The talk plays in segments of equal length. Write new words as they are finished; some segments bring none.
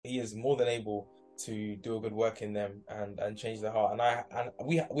He is more than able to do a good work in them and change their heart. And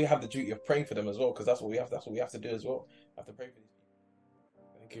we have the duty of praying for them as well, because that's what we have. That's what we have to do as well. We have to pray for these people.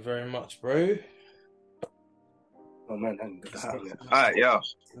 Thank you very much, bro. Oh man, good to have you. All right, yeah.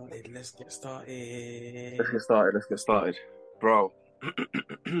 Let's get started. Let's get started, bro.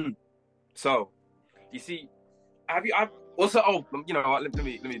 So, you see, I've also, you know what, let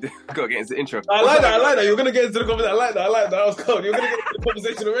me go get into the intro. I like that. You're gonna get into the conversation. I like that. That was cold. You're gonna get into the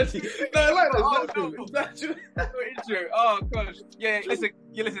conversation already. No, I like that. It's natural. Intro. Oh gosh. Yeah, listen,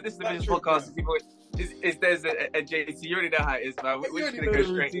 this is the business podcast. People, there's a JC, you already know how it is, man. We're just gonna go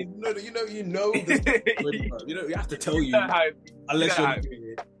straight in. No, you know you have to tell you. Unless you're new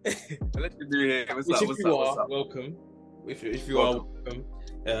here. Unless you're new here. What's up? Welcome. If you are welcome.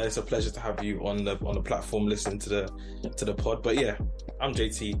 It's a pleasure to have you on the platform listening to the pod. But yeah, I'm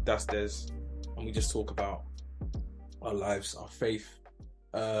JT, that's Des, and we just talk about our lives, our faith,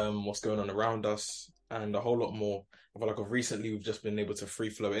 what's going on around us, and a whole lot more. I feel like recently we've just been able to free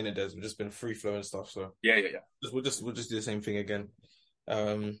flow in it, Des. We've just been free flowing stuff. So yeah. We'll just do the same thing again.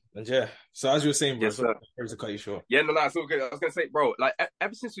 And yeah, so as you were saying, bro, yes, sorry to cut you short. Yeah, no, it's all good. I was gonna say, bro, like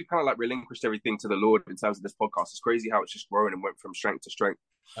ever since we kind of like relinquished everything to the Lord in terms of this podcast, it's crazy how it's just grown and went from strength to strength.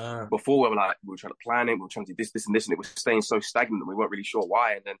 Before we were trying to plan it, we were trying to do this, and it was staying so stagnant, and we weren't really sure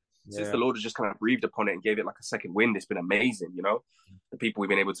why. And then since the Lord has just kind of breathed upon it and gave it like a second wind, it's been amazing. You know, the people we've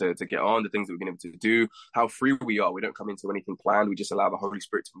been able to get on, the things that we've been able to do, how free we are. We don't come into anything planned. We just allow the Holy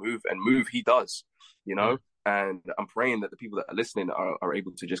Spirit to move, and move He does. You know. And I'm praying that the people that are listening are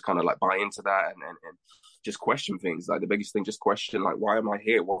able to just kind of like buy into that and just question things. Like the biggest thing, just question like, why am I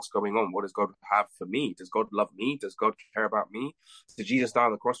here? What's going on? What does God have for me? Does God love me? Does God care about me? Did Jesus die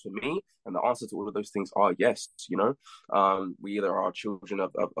on the cross for me? And the answer to all of those things are yes. You know, we either are children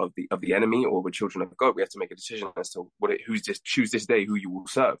of the enemy or we're children of God. We have to make a decision as to choose this day who you will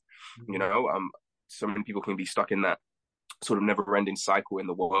serve. You know, so many people can be stuck in that sort of never-ending cycle in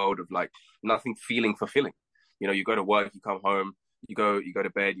the world of like nothing feeling fulfilling. You know, you go to work, you come home, you go to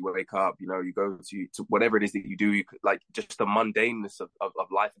bed, you wake up, you know, you go to whatever it is that you do, you could, like just the mundaneness of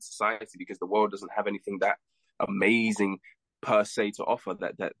life and society, because the world doesn't have anything that amazing per se to offer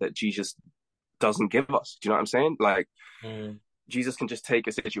that Jesus doesn't give us. Do you know what I'm saying? Like Jesus can just take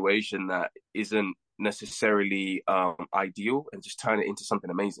a situation that isn't necessarily ideal and just turn it into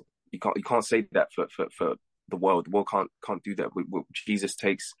something amazing. You can't say that for the world. The world can't do that. Jesus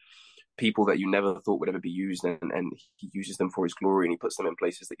takes people that you never thought would ever be used, and he uses them for his glory, and he puts them in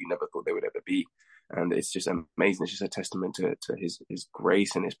places that you never thought they would ever be. And it's just amazing. It's just a testament to his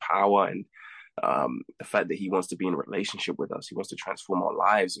grace and his power, and the fact that he wants to be in a relationship with us. He wants to transform our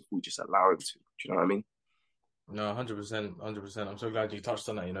lives if we just allow him to. Do you know what I mean? No, 100%. I'm so glad you touched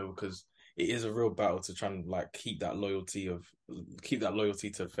on that, you know, because it is a real battle to try and like keep that loyalty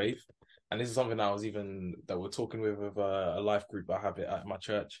to faith. And this is something that we're talking with a life group I have at my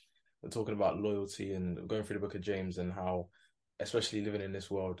church. We're talking about loyalty and going through the book of James, and how, especially living in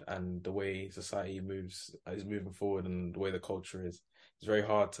this world and the way society is moving forward, and the way the culture is, it's very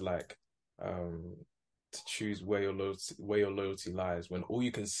hard to like to choose where your loyalty lies, when all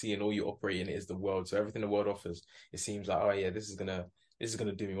you can see and all you operate in is the world. So everything the world offers, it seems like, oh yeah, this is gonna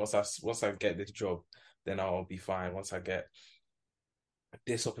do me. Once I get this job, then I'll be fine. Once I get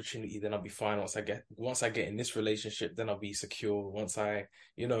this opportunity, then I'll be fine. Once I get in this relationship, then I'll be secure. Once I,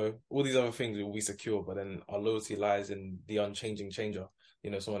 you know, all these other things will be secure. But then our loyalty lies in the unchanging changer.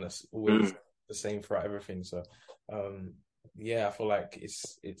 You know, someone that's always the same throughout everything. So, yeah, I feel like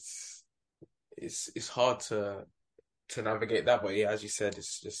it's hard to navigate that. But yeah, as you said,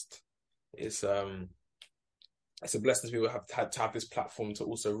 it's a blessing to be able to have this platform to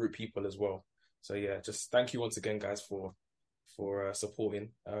also root people as well. So yeah, just thank you once again, guys, for supporting,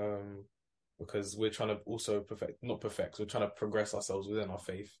 because we're trying to also we're trying to progress ourselves within our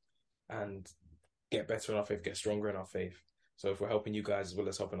faith and get better in our faith, get stronger in our faith. So if we're helping you guys as well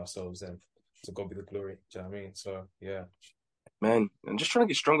as helping ourselves, then to God be the glory. Do you know what I mean? So yeah, man, and just trying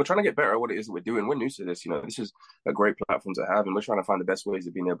to get stronger, trying to get better at what it is that we're doing. We're new to this, you know. This is a great platform to have, and we're trying to find the best ways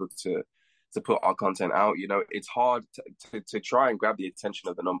of being able to put our content out. You know, it's hard to try and grab the attention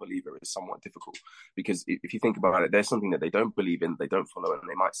of the non-believer is somewhat difficult, because if you think about it, there's something that they don't believe in, they don't follow, and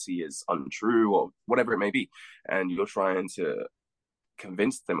they might see as untrue or whatever it may be. And you're trying to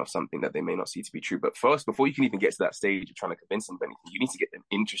convince them of something that they may not see to be true. But first, before you can even get to that stage of trying to convince them of anything, you need to get them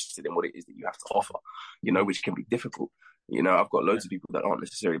interested in what it is that you have to offer, you know, which can be difficult. You know, I've got loads of people that aren't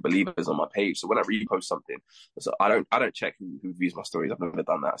necessarily believers on my page. So when I repost something, so I don't check who views my stories. I've never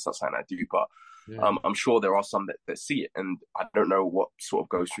done that. It's not something I do, but I'm sure there are some that see it, and I don't know what sort of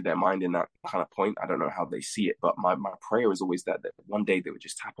goes through their mind in that kind of point. I don't know how they see it, but my prayer is always that one day they would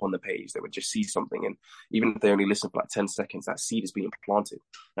just tap on the page, they would just see something, and even if they only listen for like 10 seconds, that seed is being planted.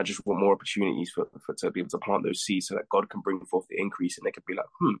 I just want more opportunities for to be able to plant those seeds so that God can bring forth the increase, and they could be like,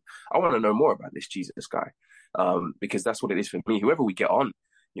 I want to know more about this Jesus guy. Because that's what it is for me. Whoever we get on,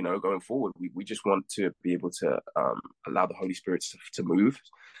 you know, going forward, we just want to be able to allow the Holy Spirit to move,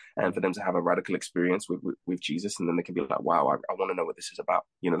 and for them to have a radical experience with Jesus, and then they can be like, wow, I want to know what this is about.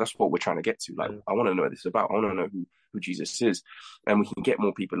 You know, that's what we're trying to get to. Like, I want to know what this is about. I want to know who Jesus is, and we can get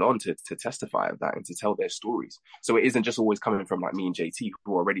more people on to testify of that and to tell their stories. So it isn't just always coming from like me and JT,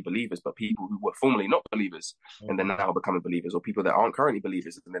 who are already believers, but people who were formerly not believers and then now becoming believers, or people that aren't currently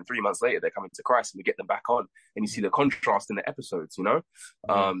believers, and then 3 months later they're coming to Christ, and we get them back on, and you see the contrast in the episodes, you know.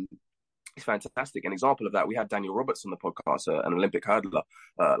 It's fantastic. An example of that, we had Daniel Roberts on the podcast, an Olympic hurdler,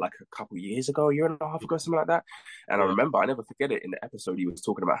 like a couple of years ago, a year and a half ago, something like that. And I remember, I never forget it, in the episode, he was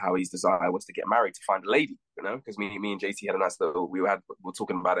talking about how his desire was to get married, to find a lady, you know, because me and JT had a nice little, we were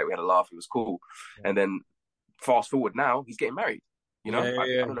talking about it, we had a laugh, it was cool. And then fast forward now, he's getting married. You know, I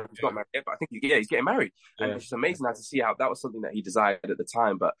don't know if he's not married yet, but I think he's getting married. And it's amazing now to see how that was something that he desired at the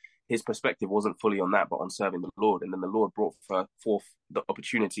time, but his perspective wasn't fully on that, but on serving the Lord. And then the Lord brought forth the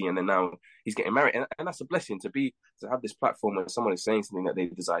opportunity, and then now he's getting married. And that's a blessing to have this platform where someone is saying something that they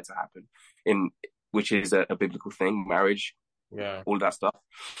desire to happen, which is a biblical thing, marriage, all of that stuff.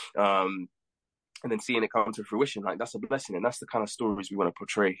 And then seeing it come to fruition, like, that's a blessing. And that's the kind of stories we want to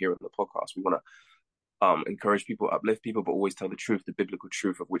portray here on the podcast. We want to encourage people, uplift people, but always tell the truth, the biblical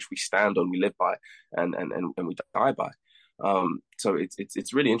truth of which we stand on, we live by, and we die by. So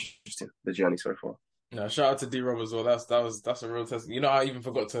it's really interesting, the journey so far. No, shout out to D Rob as well. That's a real test. You know, I even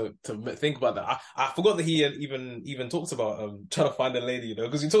forgot to think about that. I forgot that he even talked about trying to find a lady, you know,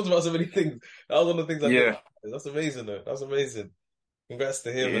 because he talked about so many things. That was one of the things I did. That's amazing though. That's amazing. Congrats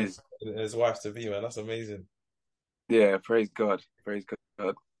to him and his wife to be, man. That's amazing. Yeah, praise God. Praise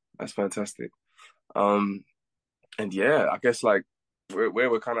God. That's fantastic. And yeah, I guess like where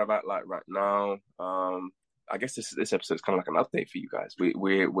we're kind of at like right now, I guess this episode is kind of like an update for you guys.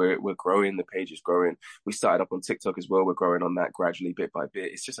 We're growing. The page is growing. We started up on TikTok as well. We're growing on that gradually, bit by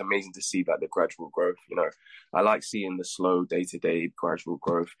bit. It's just amazing to see that the gradual growth. You know, I like seeing the slow day-to-day gradual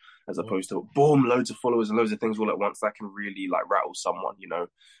growth as opposed to boom, loads of followers and loads of things all at once. That can really like rattle someone. You know,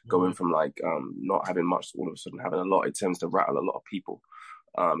 going from like not having much to all of a sudden having a lot. It tends to rattle a lot of people.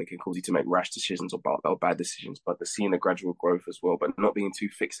 It can cause you to make rash decisions or bad decisions, but seeing the gradual growth as well, but not being too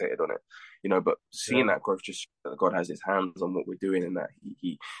fixated on it, you know, but seeing that growth, just that God has his hands on what we're doing, and that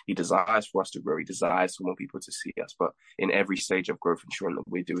he desires for us to grow. He desires for more people to see us, but in every stage of growth, ensuring that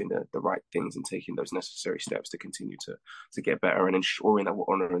we're doing the right things and taking those necessary steps to continue to get better, and ensuring that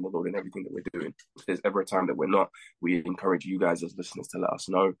we're honoring the Lord in everything that we're doing. If there's ever a time that we're not, we encourage you guys as listeners to let us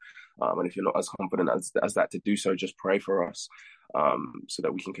know. And if you're not as confident as that to do so, just pray for us. So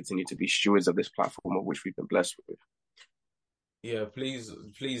that we can continue to be stewards of this platform of which we've been blessed with. Yeah, please,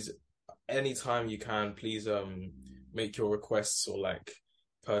 anytime you can, please make your requests or like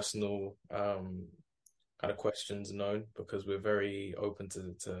personal kind of questions known, because we're very open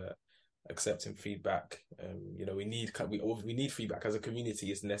to accepting feedback. You know, we need feedback as a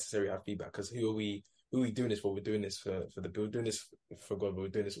community. It's necessary to have feedback, because who are we doing this for? We're doing this we're doing this for God, but we're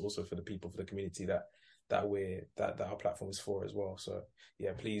doing this also for the people, for the community that our platform is for as well. So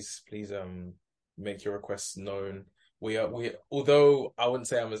yeah, please make your requests known. We although I wouldn't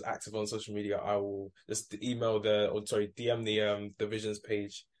say I'm as active on social media, I will just DM the Visions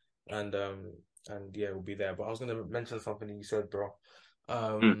page, and yeah, we'll be there. But I was gonna mention something you said, bro.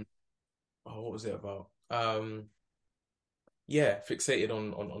 What was it about? Yeah, fixated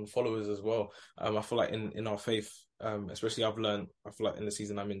on followers as well. I feel like in our faith, especially I feel like in the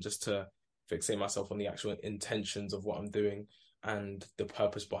season I'm in, just to fixate myself on the actual intentions of what I'm doing and the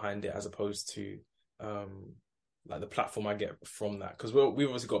purpose behind it, as opposed to like the platform I get from that. Because we've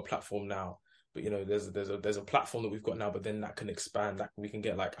obviously got a platform now, but you know, there's a platform that we've got now, but then that can expand. Like we can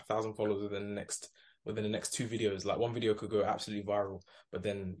get like 1,000 followers within the next 2 videos. Like one video could go absolutely viral, but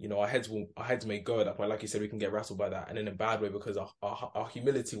then, you know, our heads may go at that point. Like you said, we can get rattled by that, and in a bad way, because our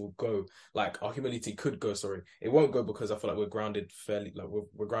humility will go. Like our humility could go. Sorry, it won't go, because I feel like we're grounded fairly. Like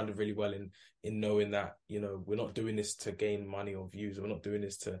we're grounded really well in knowing that, you know, we're not doing this to gain money or views. We're not doing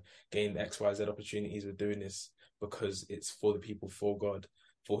this to gain XYZ opportunities. We're doing this because it's for the people, for God.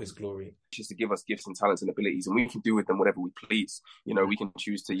 for his glory. Just to give us gifts and talents and abilities, and we can do with them whatever we please. You know, we can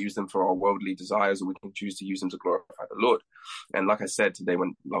choose to use them for our worldly desires, or we can choose to use them to glorify the Lord. And like I said today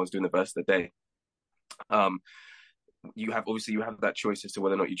when I was doing the verse of the day, you have that choice as to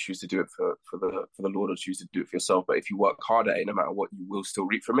whether or not you choose to do it for the Lord or choose to do it for yourself. But if you work hard at it, no matter what, you will still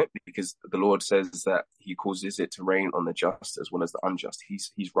reap from it, because the Lord says that he causes it to rain on the just as well as the unjust.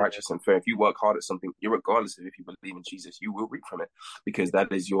 He's righteous and fair. If you work hard at something, regardless of if you believe in Jesus, you will reap from it, because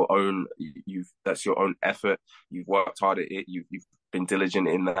that is your own, that's your own effort. You've worked hard at it. You've been diligent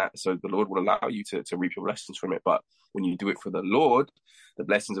in that. So the Lord will allow you to reap your blessings from it. But when you do it for the Lord, the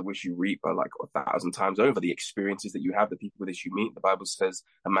blessings of which you reap are like 1,000 times over. The experiences that you have, the people that you meet, the Bible says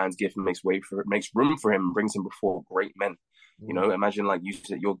a man's gift makes room for him, brings him before great men. You know, imagine like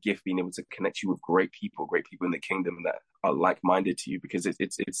your gift being able to connect you with great people in the kingdom that are like-minded to you, because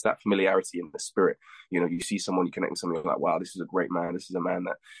it's that familiarity in the spirit. You know, you see someone, you connect with someone, you're like, wow, this is a great man. This is a man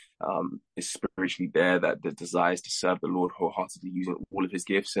that is spiritually there, that desires to serve the Lord wholeheartedly, using all of his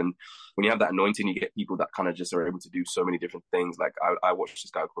gifts. And when you have that anointing, you get people that kind of just are able to do so many different things. Like I watched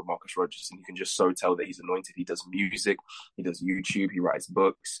this guy called Marcus Rogers, and you can just so tell that he's anointed. He does music, he does YouTube, he writes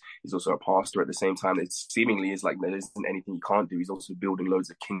books. He's also a pastor at the same time. It seemingly is like there isn't anything he can't do. He's also building loads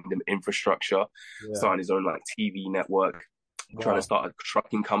of kingdom infrastructure, starting his own like TV network. Trying to start a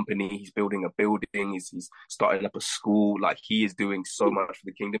trucking company. He's building a building. He's starting up a school. Like, he is doing so much for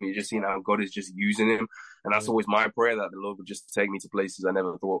the kingdom. You're just seeing how God is just using him. And that's always my prayer, that the Lord would just take me to places I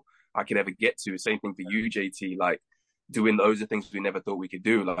never thought I could ever get to. Same thing for you, JT. Like, doing those are things we never thought we could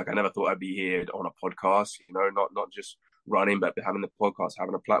do. Like, I never thought I'd be here on a podcast, you know, not just running, but having the podcast,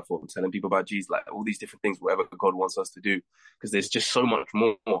 having a platform, telling people about Jesus, like all these different things, whatever God wants us to do. Because there's just so much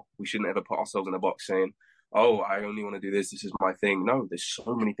more. We shouldn't ever put ourselves in a box saying, oh, I only want to do this. This is my thing. No, there's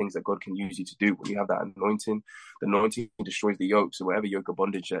so many things that God can use you to do. When you have that anointing, the anointing destroys the yoke. So whatever yoke of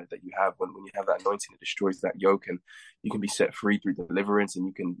bondage that you have, when you have that anointing, it destroys that yoke, and you can be set free through deliverance, and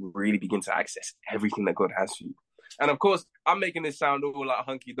you can really begin to access everything that God has for you. And of course, I'm making this sound all like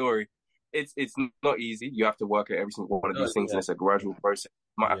hunky-dory. It's not easy. You have to work at every single one of these things, and it's a gradual process.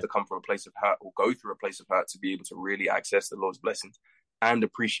 You might have to come from a place of hurt or go through a place of hurt to be able to really access the Lord's blessings and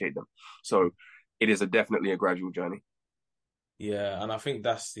appreciate them. So it is definitely a gradual journey. Yeah, and I think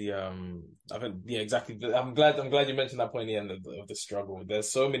that's exactly. I'm glad you mentioned that point in the end of the struggle.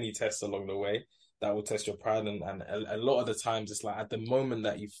 There's so many tests along the way that will test your pride, and a lot of the times it's like at the moment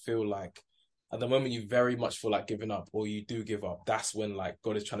you very much feel like giving up, or you do give up, that's when like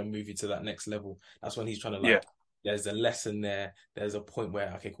God is trying to move you to that next level. That's when he's trying to there's a lesson there. There's a point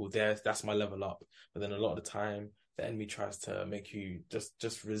where, okay, cool, that's my level up. But then a lot of the time the enemy tries to make you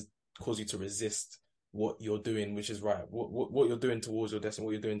cause you to resist what you're doing, which is right. What you're doing towards your destiny,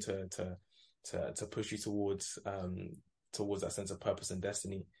 what you're doing to push you towards that sense of purpose and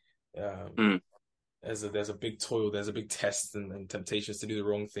destiny. There's a big toil, there's a big test and temptations to do the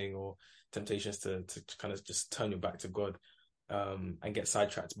wrong thing, or temptations to kind of just turn your back to God, and get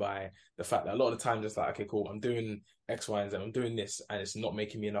sidetracked by the fact that a lot of the times it's like, okay, cool, I'm doing X, Y, and Z, I'm doing this, and it's not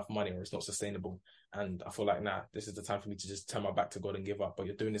making me enough money, or it's not sustainable. And I feel like, nah, this is the time for me to just turn my back to God and give up. But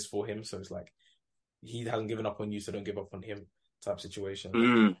you're doing this for him, so it's like he hasn't given up on you, so don't give up on him type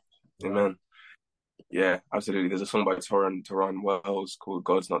situation. Amen. Yeah, absolutely. There's a song by Tauren Wells called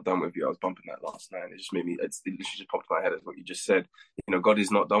 "God's Not Done With You." I was bumping that last night, and it just made me. It just popped in my head as what you just said. You know, God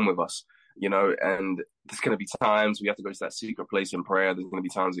is not done with us. You know, and there's going to be times we have to go to that secret place in prayer. There's going to be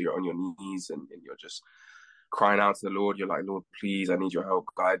times where you're on your knees and you're just crying out to the Lord. You're like, Lord, please, I need your help.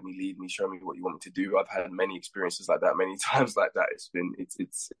 Guide me, lead me, show me what you want me to do. I've had many experiences like that, many times like that.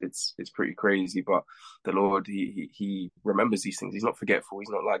 It's pretty crazy. But the Lord, he remembers these things. He's not forgetful. He's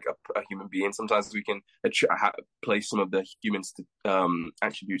not like a human being. Sometimes we can place some of the human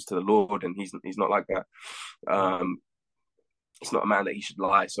attributes to the Lord, and he's not like that. It's not a man that he should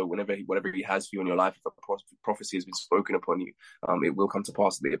lie. So whatever he has for you in your life, if a prophecy has been spoken upon you, it will come to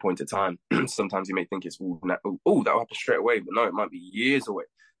pass at the appointed time. Sometimes you may think it's that'll happen straight away, but no, it might be years away.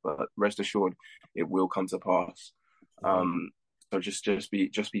 But rest assured, it will come to pass. So just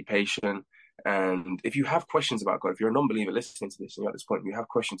be patient. And if you have questions about God, if you're a non-believer listening to this and you're at this point, you have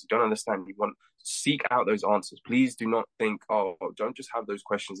questions, you don't understand, seek out those answers. Please do not think, don't just have those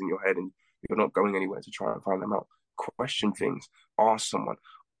questions in your head and you're not going anywhere to try and find them out. Question things, ask someone,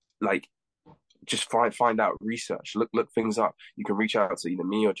 like just find out, research, look things up. You can reach out to either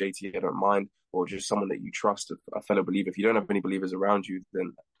me or JT, I don't mind, or just someone that you trust, a fellow believer. If you don't have any believers around you,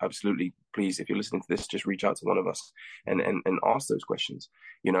 then absolutely, please, if you're listening to this, just reach out to one of us and ask those questions,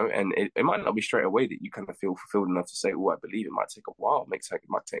 you know. And it might not be straight away that you kind of feel fulfilled enough to say, I believe. It might take a while, it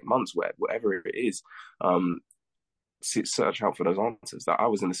might take months, whatever it is. search out for those answers. That I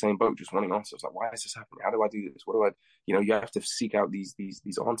was in the same boat, just wanting answers. Like, why is this happening? How do I do this? What do I? You have to seek out these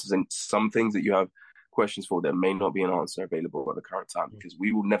answers, and some things that you have questions for, there may not be an answer available at the current time, because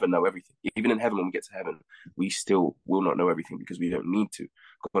we will never know everything. Even in heaven, when we get to heaven, we still will not know everything, because we don't need to.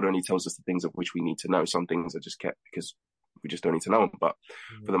 God only tells us the things of which we need to know. Some things are just kept because we just don't need to know them. But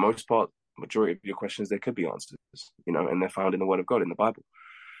for the most part, majority of your questions, there could be answers, and they're found in the Word of God, in the Bible.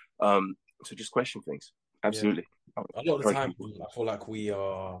 So just question things. Absolutely. Yeah. A lot of the time, I feel like we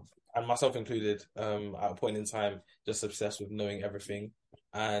are, and myself included, at a point in time, just obsessed with knowing everything,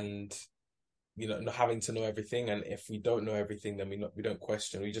 and not having to know everything. And if we don't know everything, then we don't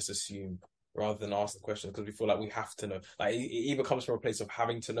question. We just assume rather than ask the question, because we feel like we have to know. Like, it either comes from a place of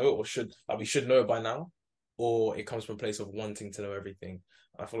having to know, or we should know it by now, or it comes from a place of wanting to know everything.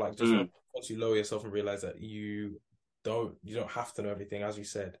 I feel like just once you lower yourself and realize that you don't have to know everything, as you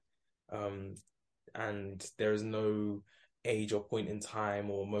said, and there is no age or point in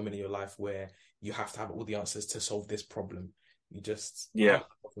time or moment in your life where you have to have all the answers to solve this problem. You just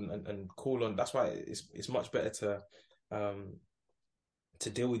and call on. That's why it's much better to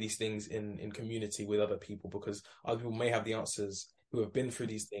deal with these things in community with other people, because other people may have the answers, who have been through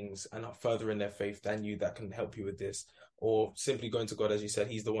these things and are further in their faith than you, that can help you with this. Or simply going to God, as you said,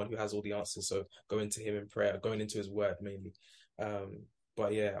 He's the one who has all the answers. So going to Him in prayer, going into His Word mainly.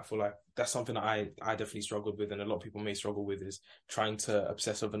 But yeah, I feel like that's something that I definitely struggled with, and a lot of people may struggle with, is trying to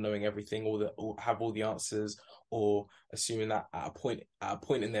obsess over knowing everything, or have all the answers, or assuming that at a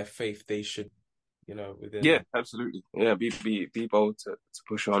point in their faith they should, within. Yeah, absolutely. Yeah, be bold to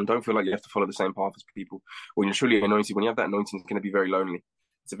push on. Don't feel like you have to follow the same path as people. When you're truly anointed, when you have that anointing, it's going to be very lonely.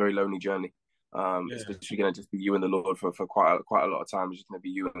 It's a very lonely journey. It's literally going to just be you and the Lord for quite a lot of time. It's just going to be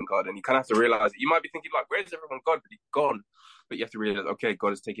you and God, and you kind of have to realize that you might be thinking like, "Where's everyone, God?" But He's gone. But you have to realize, okay,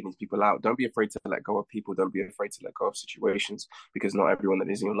 God is taking these people out. Don't be afraid to let go of people. Don't be afraid to let go of situations, because not everyone that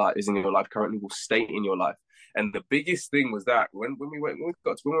is in your life currently will stay in your life. And the biggest thing was that when we were in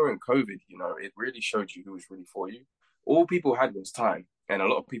COVID, it really showed you who was really for you. All people had was time, and a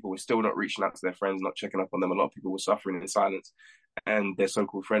lot of people were still not reaching out to their friends, not checking up on them. A lot of people were suffering in silence, and their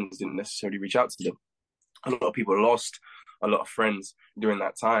so-called friends didn't necessarily reach out to them. A lot of people lost a lot of friends during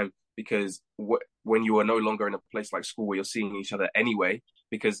that time, because when you are no longer in a place like school where you're seeing each other anyway,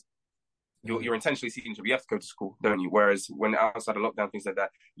 because you're intentionally seeing each other, you have to go to school, don't you? Whereas when outside of lockdown, things like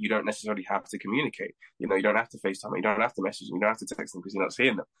that, you don't necessarily have to communicate. You don't have to FaceTime, you don't have to message them, you don't have to text them, because you're not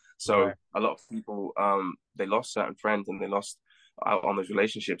seeing them. So a lot of people, they lost certain friends, and they lost out on those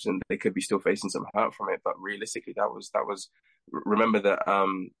relationships, and they could be still facing some hurt from it. But realistically, that was remember that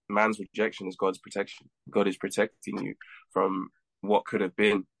man's rejection is God's protection. God is protecting you from what could have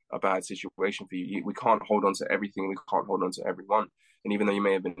been a bad situation for you. We can't hold on to everything. We can't hold on to everyone. And even though you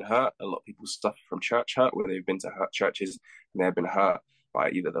may have been hurt, a lot of people suffer from church hurt, where they've been to hurt churches and they have been hurt by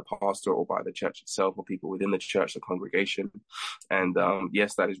either the pastor or by the church itself, or people within the church, the congregation. And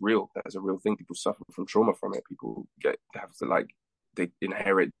yes, that is real. That is a real thing. People suffer from trauma from it. People they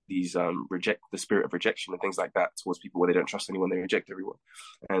inherit these the spirit of rejection and things like that towards people, where they don't trust anyone, they reject everyone.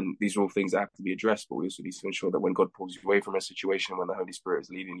 And these are all things that have to be addressed, but we also need to ensure that when God pulls you away from a situation, when the Holy Spirit is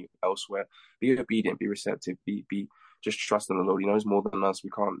leading you elsewhere, be obedient, be receptive, be just trust in the Lord. He knows more than us. We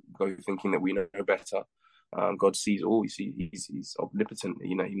can't go thinking that we know better. God sees all. He's omnipotent.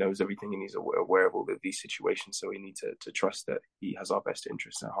 He knows everything, and He's aware of all of these situations. So we need to trust that He has our best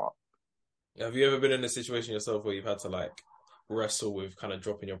interests at heart. Have you ever been in a situation yourself where you've had to wrestle with kind of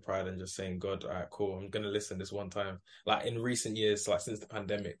dropping your pride and just saying, God, all right, cool, I'm gonna listen this one time? Like in recent years, since the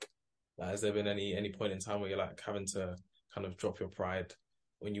pandemic, has there been any point in time where you're having to kind of drop your pride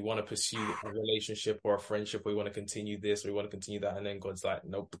when you want to pursue a relationship or a friendship, or you want to continue this or you want to continue that, and then God's like,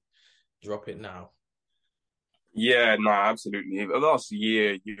 nope, drop it now? Yeah, no, absolutely. The last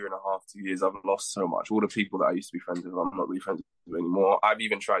year and a half, 2 years, I've lost so much. All the people that I used to be friends with, I'm not really friends with anymore. I've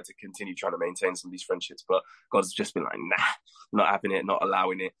even tried to continue trying to maintain some of these friendships, but God's just been like, nah, not having it, not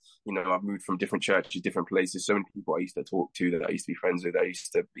allowing it. I've moved from different churches, different places. So many people I used to talk to, that I used to be friends with, I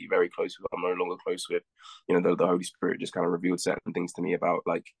used to be very close with, I'm no longer close with. The Holy Spirit just kind of revealed certain things to me about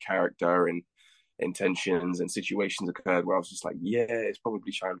character and intentions, and situations occurred where I was just like, yeah, it's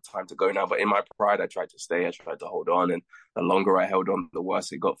probably time to go now. But in my pride, I tried to stay, I tried to hold on, and the longer I held on, the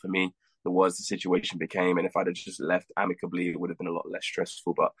worse it got for me, the worse the situation became. And if I'd have just left amicably, it would have been a lot less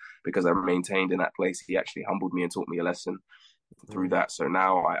stressful. But because I maintained in that place, He actually humbled me and taught me a lesson through that. So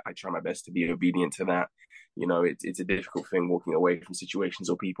now I try my best to be obedient to that. It's a difficult thing walking away from situations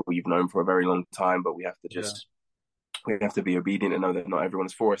or people you've known for a very long time, but we have to just we have to be obedient and know that not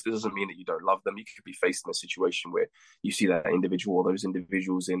everyone's for us. This doesn't mean that you don't love them. You could be faced in a situation where you see that individual or those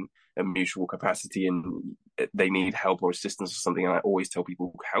individuals in a mutual capacity and they need help or assistance or something. And I always tell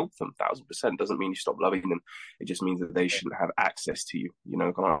people, help them 1,000%. Doesn't mean you stop loving them. It just means that they shouldn't have access to you. You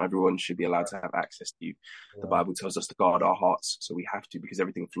know, not everyone should be allowed to have access to you. The Bible tells us to guard our hearts. So we have to, because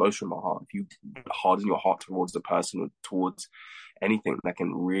everything flows from our heart. If you harden your heart towards the person or towards anything, that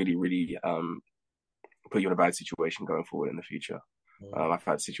can really, really, put you in a bad situation going forward in the future. I've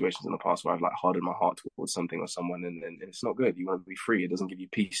had situations in the past where I've like hardened my heart towards something or someone, and it's not good. You want to be free. It doesn't give you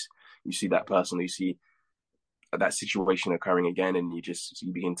peace. You see that person, you see that situation occurring again, and you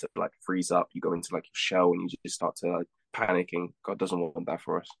begin to like freeze up. You go into like your shell, and you just start to like panicking. God doesn't want that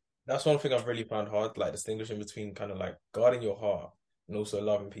for us. That's one thing I've really found hard, like distinguishing between kind of like guarding your heart and also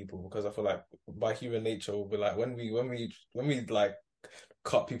loving people, because I feel like by human nature we'll be like when we like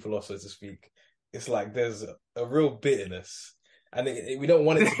cut people off, so to speak, it's like there's a real bitterness, and we don't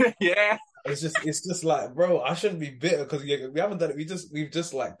want it to. Yeah, it's just like, bro, I shouldn't be bitter because we haven't done it. We've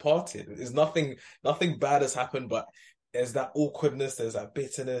just like parted. There's nothing bad has happened, but there's that awkwardness, there's that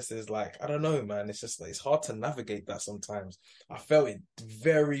bitterness. There's like, I don't know, man. It's just like, it's hard to navigate that sometimes. I felt it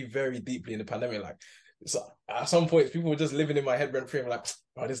very, very deeply in the pandemic. Like, so at some points, people were just living in my head rent free. I'm like,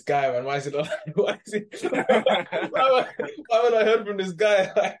 oh, this guy, man, why is it not? Why would I heard from this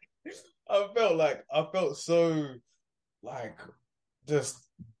guy? Like, I felt so like just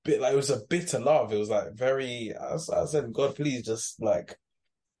bit like it was a bitter love. It was like very. I said, God, please just like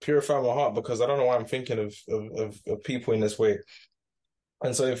purify my heart, because I don't know why I'm thinking of people in this way.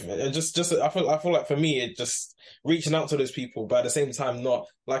 And so if it just I feel like for me it just reaching out to those people, but at the same time not,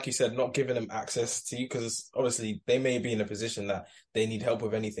 like you said, not giving them access to you, because obviously they may be in a position that they need help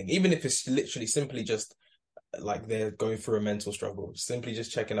with anything, even if it's literally simply just like they're going through a mental struggle, simply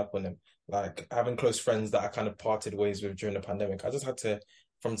just checking up on them. Like having close friends that I kind of parted ways with during the pandemic, I just had to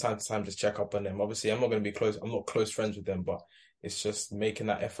from time to time just check up on them. Obviously, I'm not close friends with them, but it's just making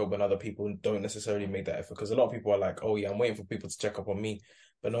that effort when other people don't necessarily make that effort. Because a lot of people are like, oh yeah, I'm waiting for people to check up on me,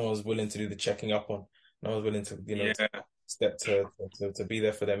 but no one's willing to do the checking up on. No one's willing to, step to be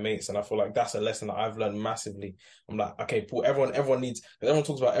there for their mates. And I feel like that's a lesson that I've learned massively. I'm like, okay, Paul, everyone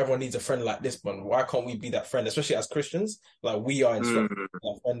talks about everyone needs a friend like this, but why can't we be that friend? Especially as Christians, like we are instructed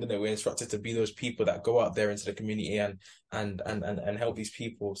that friend, and we're instructed to be those people that go out there into the community and help these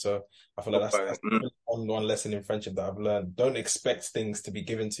people. So I feel like that's one lesson in friendship that I've learned. Don't expect things to be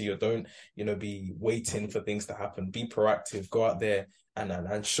given to you. Don't, be waiting for things to happen. Be proactive. Go out there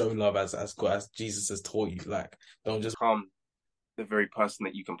and show love as Jesus has taught you. Like, don't just come the very person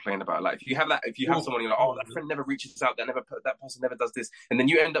that you complain about. Like if you have someone, you're like, oh, that friend never reaches out, that person never does this, and then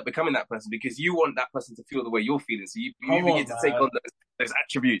you end up becoming that person because you want that person to feel the way you're feeling. So you begin to take on those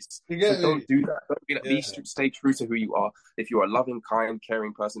attributes. So don't do that. Don't be stay true to who you are. If you are a loving, kind,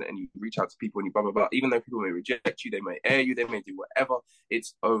 caring person and you reach out to people and you blah blah blah, even though people may reject you, they may air you, they may do whatever,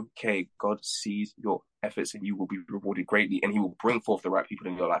 it's okay. God sees your efforts and you will be rewarded greatly, and he will bring forth the right people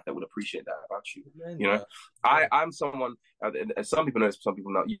in your life that will appreciate that about you. I'm someone, some people know this, some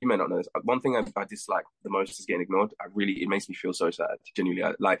people not. You may not know this. One thing I dislike the most is getting ignored. It makes me feel so sad.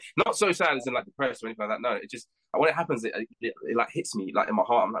 Genuinely, like not so sad as in like depressed or anything like that. No, it just when it happens, it like hits me like in my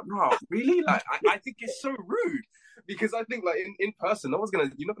heart. I'm like, bro, really? Like I think it's so rude. Because I think like in person, you're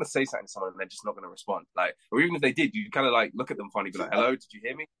not gonna say something to someone and they're just not gonna respond. Like, or even if they did, you kind of like look at them funny, be like, "Hello, did you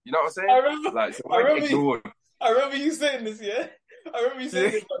hear me?" You know what I'm saying? I remember you saying this, yeah. I remember you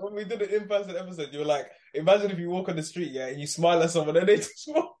saying this like, when we did an in-person episode. You were like, "Imagine if you walk on the street, yeah, and you smile at someone and they just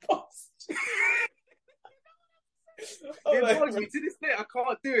walk past." It bugs me to this day. I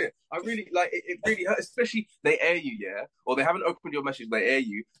can't do it. I really like it really hurts, especially they air you, yeah, or they haven't opened your message, they air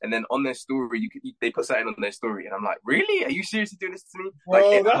you, and then on their story they put something on their story, and I'm like, really? Are you seriously doing this to me?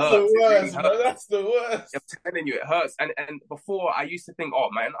 Bro, that's the worst, bro. That's the worst. I'm telling you, it hurts. And before I used to think, oh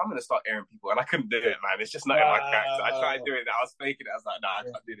man, I'm gonna start airing people, and I couldn't do it, man. It's just not in my character. I tried doing it. I was faking it. I was like, nah, I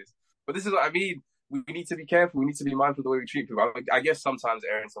can't do this. But this is what I mean. We need to be careful. We need to be mindful of the way we treat people. I guess sometimes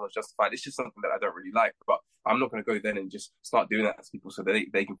airing someone's justified. It's just something that I don't really like. But I'm not going to go then and just start doing that to people so that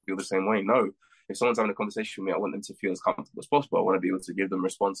they can feel the same way. No. If someone's having a conversation with me, I want them to feel as comfortable as possible. I want to be able to give them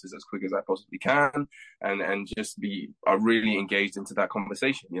responses as quick as I possibly can and just be really engaged into that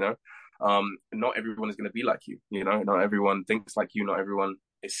conversation, Not everyone is going to be like you, Not everyone thinks like you. Not everyone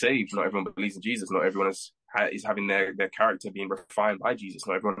is saved. Not everyone believes in Jesus. Not everyone is having their character being refined by Jesus.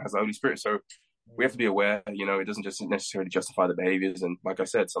 Not everyone has the Holy Spirit. So we have to be aware, it doesn't just necessarily justify the behaviors. And like I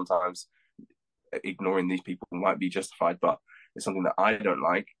said, sometimes ignoring these people might be justified, but it's something that I don't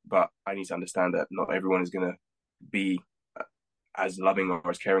like. But I need to understand that not everyone is going to be as loving or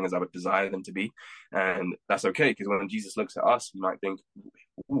as caring as I would desire them to be. And that's okay, because when Jesus looks at us, he might think,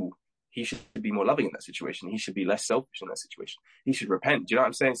 ooh, he should be more loving in that situation. He should be less selfish in that situation. He should repent. Do you know what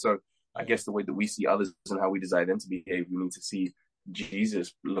I'm saying? So I guess the way that we see others and how we desire them to behave, we need to see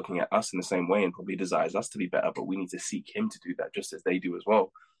Jesus looking at us in the same way and probably desires us to be better, but we need to seek him to do that just as they do as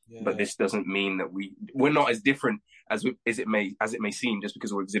well. Yeah. But this doesn't mean that we're not as different as it may seem, just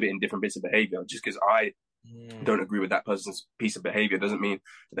because we're exhibiting different bits of behavior. Just because I don't agree with that person's piece of behavior doesn't mean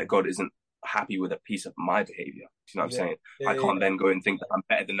that God isn't happy with a piece of my behavior. Do you know what I'm saying? I can't then go and think that I'm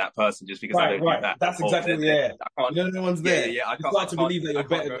better than that person just because I don't do that. That's exactly no one's there. I can't start to believe that you're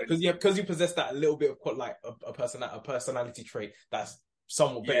better because you possess that little bit of like a personality trait that's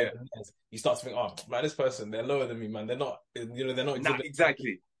somewhat better than theirs. You start to think, oh man, this person, they're lower than me, man. They're not, they're not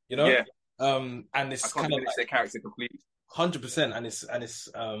exactly. And it's kind of like their character completely. 100%, and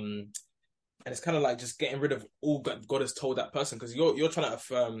it's kind of like just getting rid of all God has told that person, because you're trying to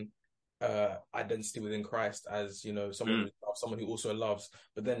affirm identity within Christ as someone who also loves,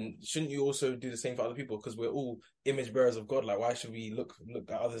 but then shouldn't you also do the same for other people, because we're all image bearers of God? Like, why should we look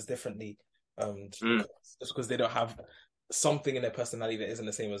at others differently just because they don't have something in their personality that isn't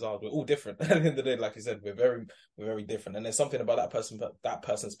the same as ours? We're all different. At the end of the day, like you said, we're very different, and there's something about that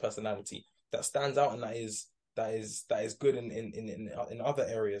person's personality that stands out, and that is good in other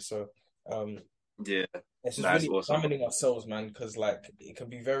areas. So it's just really examining ourselves, man, because like it can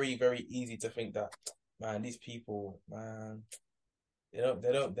be very, very easy to think that, man, these people, man, they're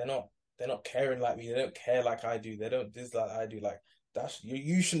not caring like me. They don't care like I do. They don't this like I do. Like, that's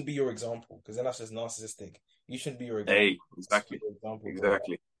you shouldn't be your example, because then that's just narcissistic. You shouldn't be your example. Hey, exactly.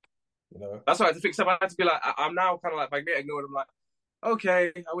 That's why I had to fix up. I had to be like, I'm now kind of like, if I get ignored, I'm like,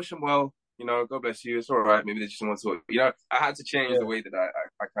 okay, I wish them well. God bless you. It's all right. Maybe they just want to. I had to change the way that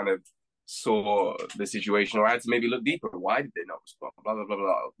I kind of saw the situation, or I had to maybe look deeper. Why did they not respond? Blah blah blah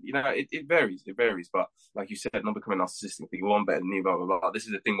blah. It varies. But like you said, not becoming narcissistic. People want better than me. Blah blah blah. This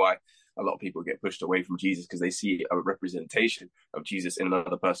is the thing why a lot of people get pushed away from Jesus, because they see a representation of Jesus in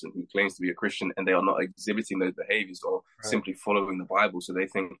another person who claims to be a Christian, and they are not exhibiting those behaviors or simply following the Bible. So they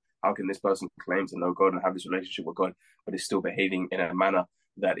think, how can this person claim to know God and have this relationship with God, but is still behaving in a manner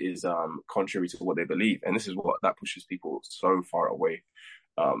that is contrary to what they believe? And this is what that pushes people so far away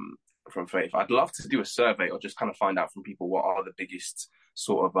from faith. I'd love to do a survey, or just kind of find out from people what are the biggest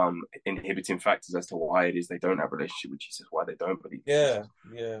sort of inhibiting factors as to why it is they don't have a relationship with Jesus, why they don't believe. But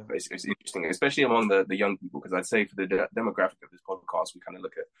it's interesting, especially among the young people, because I'd say for the demographic of this podcast, we kind of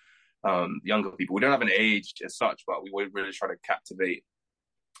look at younger people. We don't have an age as such, but we would really try to captivate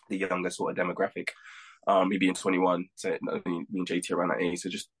the younger sort of demographic. Me being 21, so me and JT around that age, so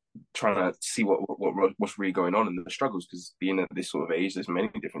just trying to see what's really going on in the struggles, because being at this sort of age, there's many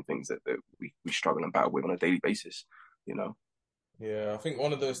different things that we struggle and battle with on a daily basis. I think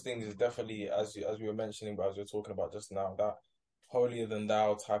one of those things is definitely, as we were mentioning, but as we were talking about just now, that holier than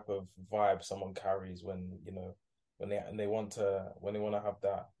thou type of vibe someone carries when they want to have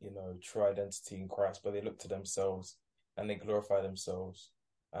that true identity in Christ, but they look to themselves and they glorify themselves,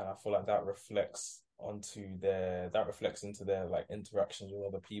 and I feel like that reflects into their like interactions with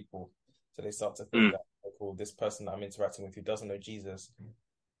other people. So they start to think that, oh, this person that I'm interacting with who doesn't know Jesus,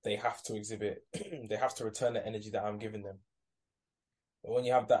 they have to return the energy that I'm giving them. But when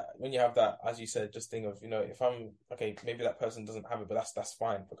you have that, as you said, just think of, if I'm okay, maybe that person doesn't have it, but that's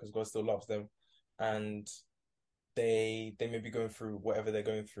fine, because God still loves them, and they may be going through whatever they're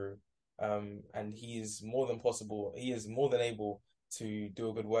going through, and He is more than able to do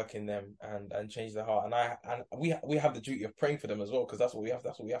a good work in them and change their heart. And we have the duty of praying for them as well, because that's what we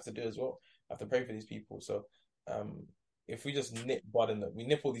have to do as well. We have to pray for these people. So if we just nip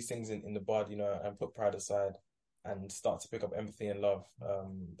all these things in the bud, and put pride aside and start to pick up empathy and love,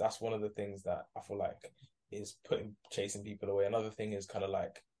 that's one of the things that I feel like is chasing people away. Another thing is kind of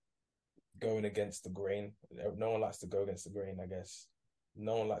like going against the grain. No one likes to go against the grain, I guess.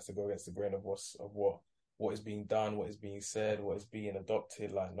 No one likes to go against the grain of what is being done, what is being said, what is being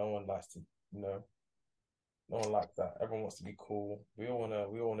adopted. Like, no one likes to, no one likes that. Everyone wants to be cool. We all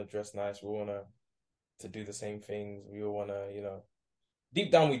wanna dress nice. We all want to do the same things. We all wanna,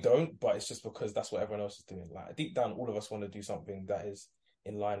 deep down we don't, but it's just because that's what everyone else is doing. Like, deep down, all of us want to do something that is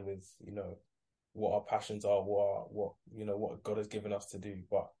in line with, what our passions are, what God has given us to do.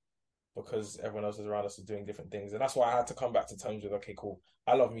 But because everyone else is around us is doing different things, and that's why I had to come back to terms with, okay, cool,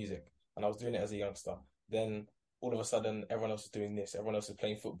 I love music, and I was doing it as a youngster. Then all of a sudden, everyone else is doing this. Everyone else is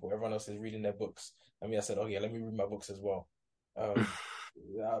playing football. Everyone else is reading their books. I mean, I said, oh yeah, let me read my books as well. At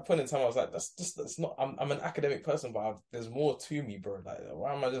a point in time, I was like, that's not. I'm an academic person, but there's more to me, bro. Like,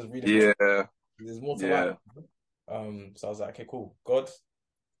 why am I just reading? Yeah, there's more to life. So I was like, okay, cool. God,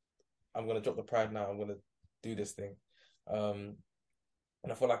 I'm gonna drop the pride now. I'm gonna do this thing. And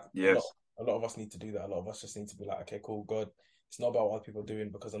I feel like Yes. a lot of us need to do that. A lot of us just need to be like, okay, cool, God, it's not about what people are doing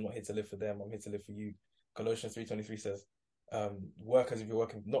because I'm not here to live for them. I'm here to live for you. Colossians 3:23 says, work as if you're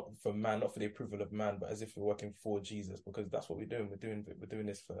working not for man, not for the approval of man, but as if you're working for Jesus, because that's what we're doing. We're doing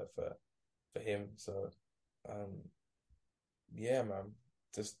this for him. So yeah, man.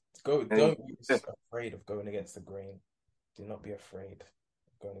 Just go, And, don't be afraid of going against the grain. Do not be afraid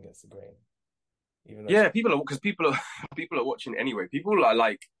of going against the grain. Even though yeah, people are because people are watching anyway. People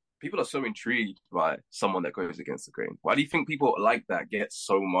are so intrigued by someone that goes against the grain. Why do you think people like that get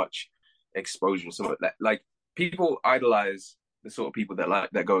so much exposure? So like people idolize the sort of people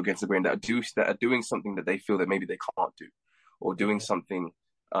that go against the grain that are doing something that they feel that maybe they can't do, or doing something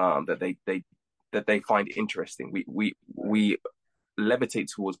that they find interesting. We levitate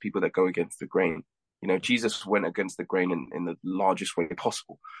towards people that go against the grain. You know, Jesus went against the grain in the largest way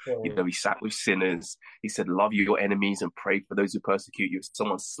possible. You know, he sat with sinners. He said, love your enemies and pray for those who persecute you. If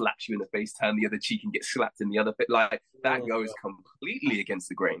someone slaps you in the face, turn the other cheek and get slapped in the other. Like, that goes completely against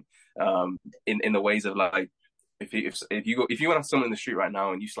the grain. In the ways of like, if you want to have someone in the street right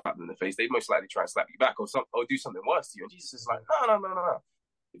now and you slap them in the face, they most likely try and slap you back or do something worse to you. And Jesus is like, no.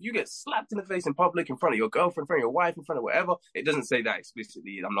 If you get slapped in the face in public, in front of your girlfriend, in front of your wife, in front of whatever, it doesn't say that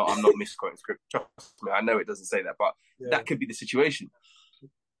explicitly. I'm not misquoting script. Trust me, I know it doesn't say that, but that could be the situation.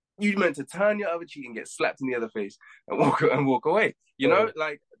 You meant to turn your other cheek and get slapped in the other face and walk away. You know,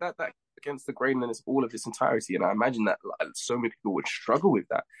 like that against the grain and it's all of its entirety. And I imagine that so many people would struggle with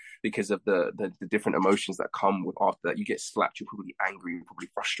that because of the different emotions that come with after that. You get slapped, you're probably angry, you're probably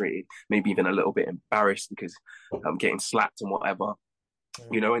frustrated, maybe even a little bit embarrassed because getting slapped and whatever.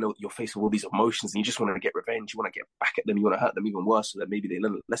 You know, and you're faced with all these emotions, and you just want to get revenge. You want to get back at them. You want to hurt them even worse, so that maybe they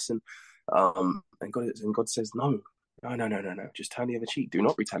learn a lesson. And God says, no. Just turn the other cheek. Do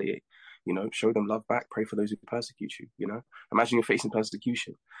not retaliate. You know, show them love back. Pray for those who persecute you. You know, imagine you're facing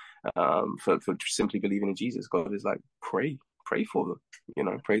persecution for simply believing in Jesus. God is like, pray for them. You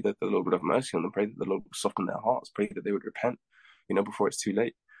know, pray that the Lord would have mercy on them. Pray that the Lord would soften their hearts. Pray that they would repent. You know, before it's too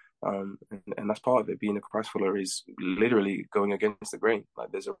late. And that's part of it. Being a Christ follower is literally going against the grain.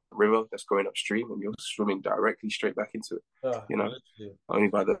 Like there's a river that's going upstream, and you're swimming directly straight back into it. You know, only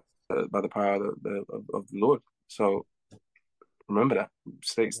by the power of the Lord. So remember that.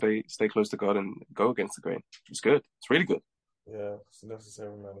 Stay close to God and go against the grain. It's good. It's really good. Yeah, it's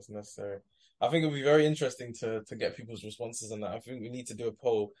necessary, man. It's necessary. I think it'll be very interesting to get people's responses on that. I think we need to do a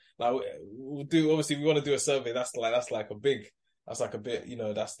poll. Like we'll do. Obviously, we want to do a survey. That's like a bit, you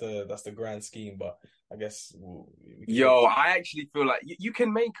know, that's the grand scheme. But I guess I actually feel like you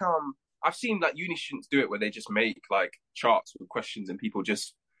can make I've seen like uni students do it where they just make like charts with questions and people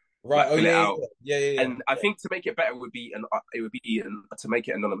just fill it out. Yeah. And I think to make it better would be to make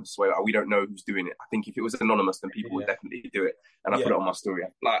it anonymous, where we don't know who's doing it. I think if it was anonymous, then people would definitely do it. And I put it on my story.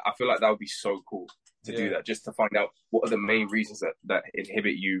 I feel like that would be so cool to do that, just to find out what are the main reasons that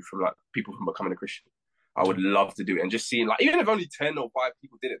inhibit you from like people from becoming a Christian. I would love to do it, and just seeing like even if only 10 or 5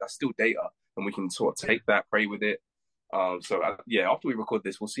 people did it, that's still data, and we can sort of take that, pray with it. After we record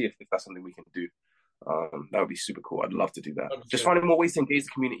this, we'll see if that's something we can do. That would be super cool. I'd love to do that. Just finding more ways to engage the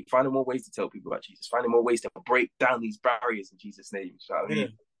community, finding more ways to tell people about Jesus, finding more ways to break down these barriers in Jesus' name. You know what I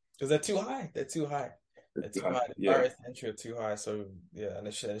mean? Because they're too high. They're too high. The barriers to entry are too high. So yeah, and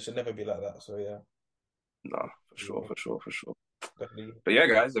it should never be like that. So yeah. No, for sure. Definitely. But yeah,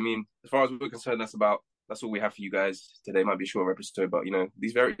 guys, I mean, as far as we're concerned, that's all we have for you guys today. Might be a shorter episode, but you know,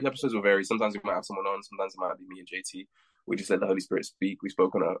 these episodes will vary. Sometimes we might have someone on, sometimes it might be me and JT. We just let the Holy Spirit speak. We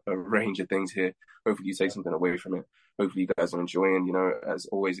spoke on a range of things here. Hopefully you take something away from it. Hopefully you guys are enjoying. You know, as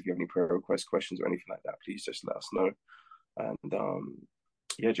always, if you have any prayer requests, questions, or anything like that, please just let us know. And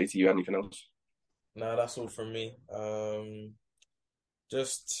JT, you have anything else? No, that's all from me.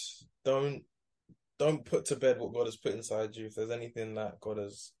 Just don't put to bed what God has put inside you. If there's anything that God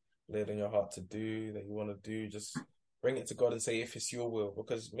has laid on your heart to do that you want to do, just bring it to God and say if it's your will,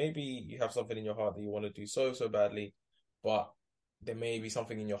 because maybe you have something in your heart that you want to do so badly, but there may be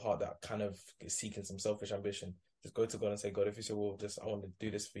something in your heart that kind of is seeking some selfish ambition. Just go to God and say, God, if it's your will, I want to do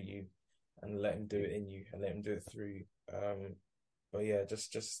this for you, and let Him do it in you and let Him do it through you. But yeah,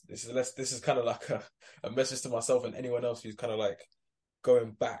 just this is kind of like a message to myself and anyone else who's kind of like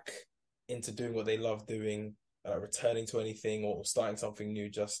going back into doing what they love doing, returning to anything or starting something new.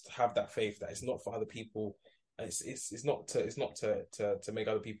 Just have that faith that it's not for other people. It's not to make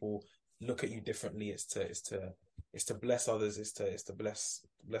other people look at you differently. It's to bless others. It's to bless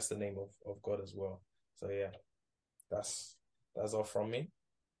the name of God as well. So yeah, that's all from me.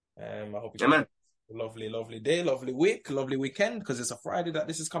 I hope you Lovely, lovely day, lovely week, lovely weekend, because it's a Friday that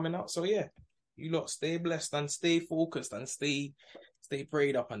this is coming out. So yeah, you lot stay blessed and stay focused and stay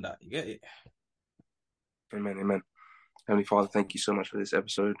prayed up on that. You get it? Amen, amen. Heavenly Father, thank you so much for this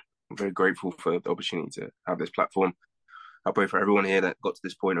episode. I'm very grateful for the opportunity to have this platform. I pray for everyone here that got to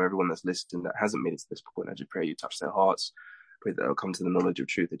this point, or everyone that's listening that hasn't made it to this point. I just pray you touch their hearts. I pray that they'll come to the knowledge of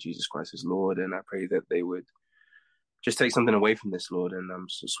truth that Jesus Christ is Lord, and I pray that they would just take something away from this, Lord. And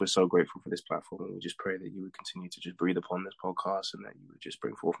we're so grateful for this platform. And we just pray that you would continue to just breathe upon this podcast, and that you would just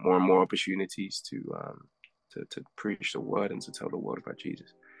bring forth more and more opportunities to preach the word and to tell the world about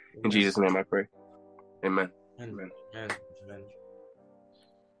Jesus. Amen. In Jesus' name I pray. Amen. Amen. Amen.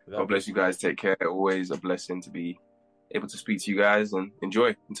 God bless you guys. Take care. Always a blessing to be able to speak to you guys, and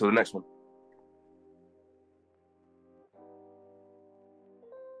enjoy until the next one.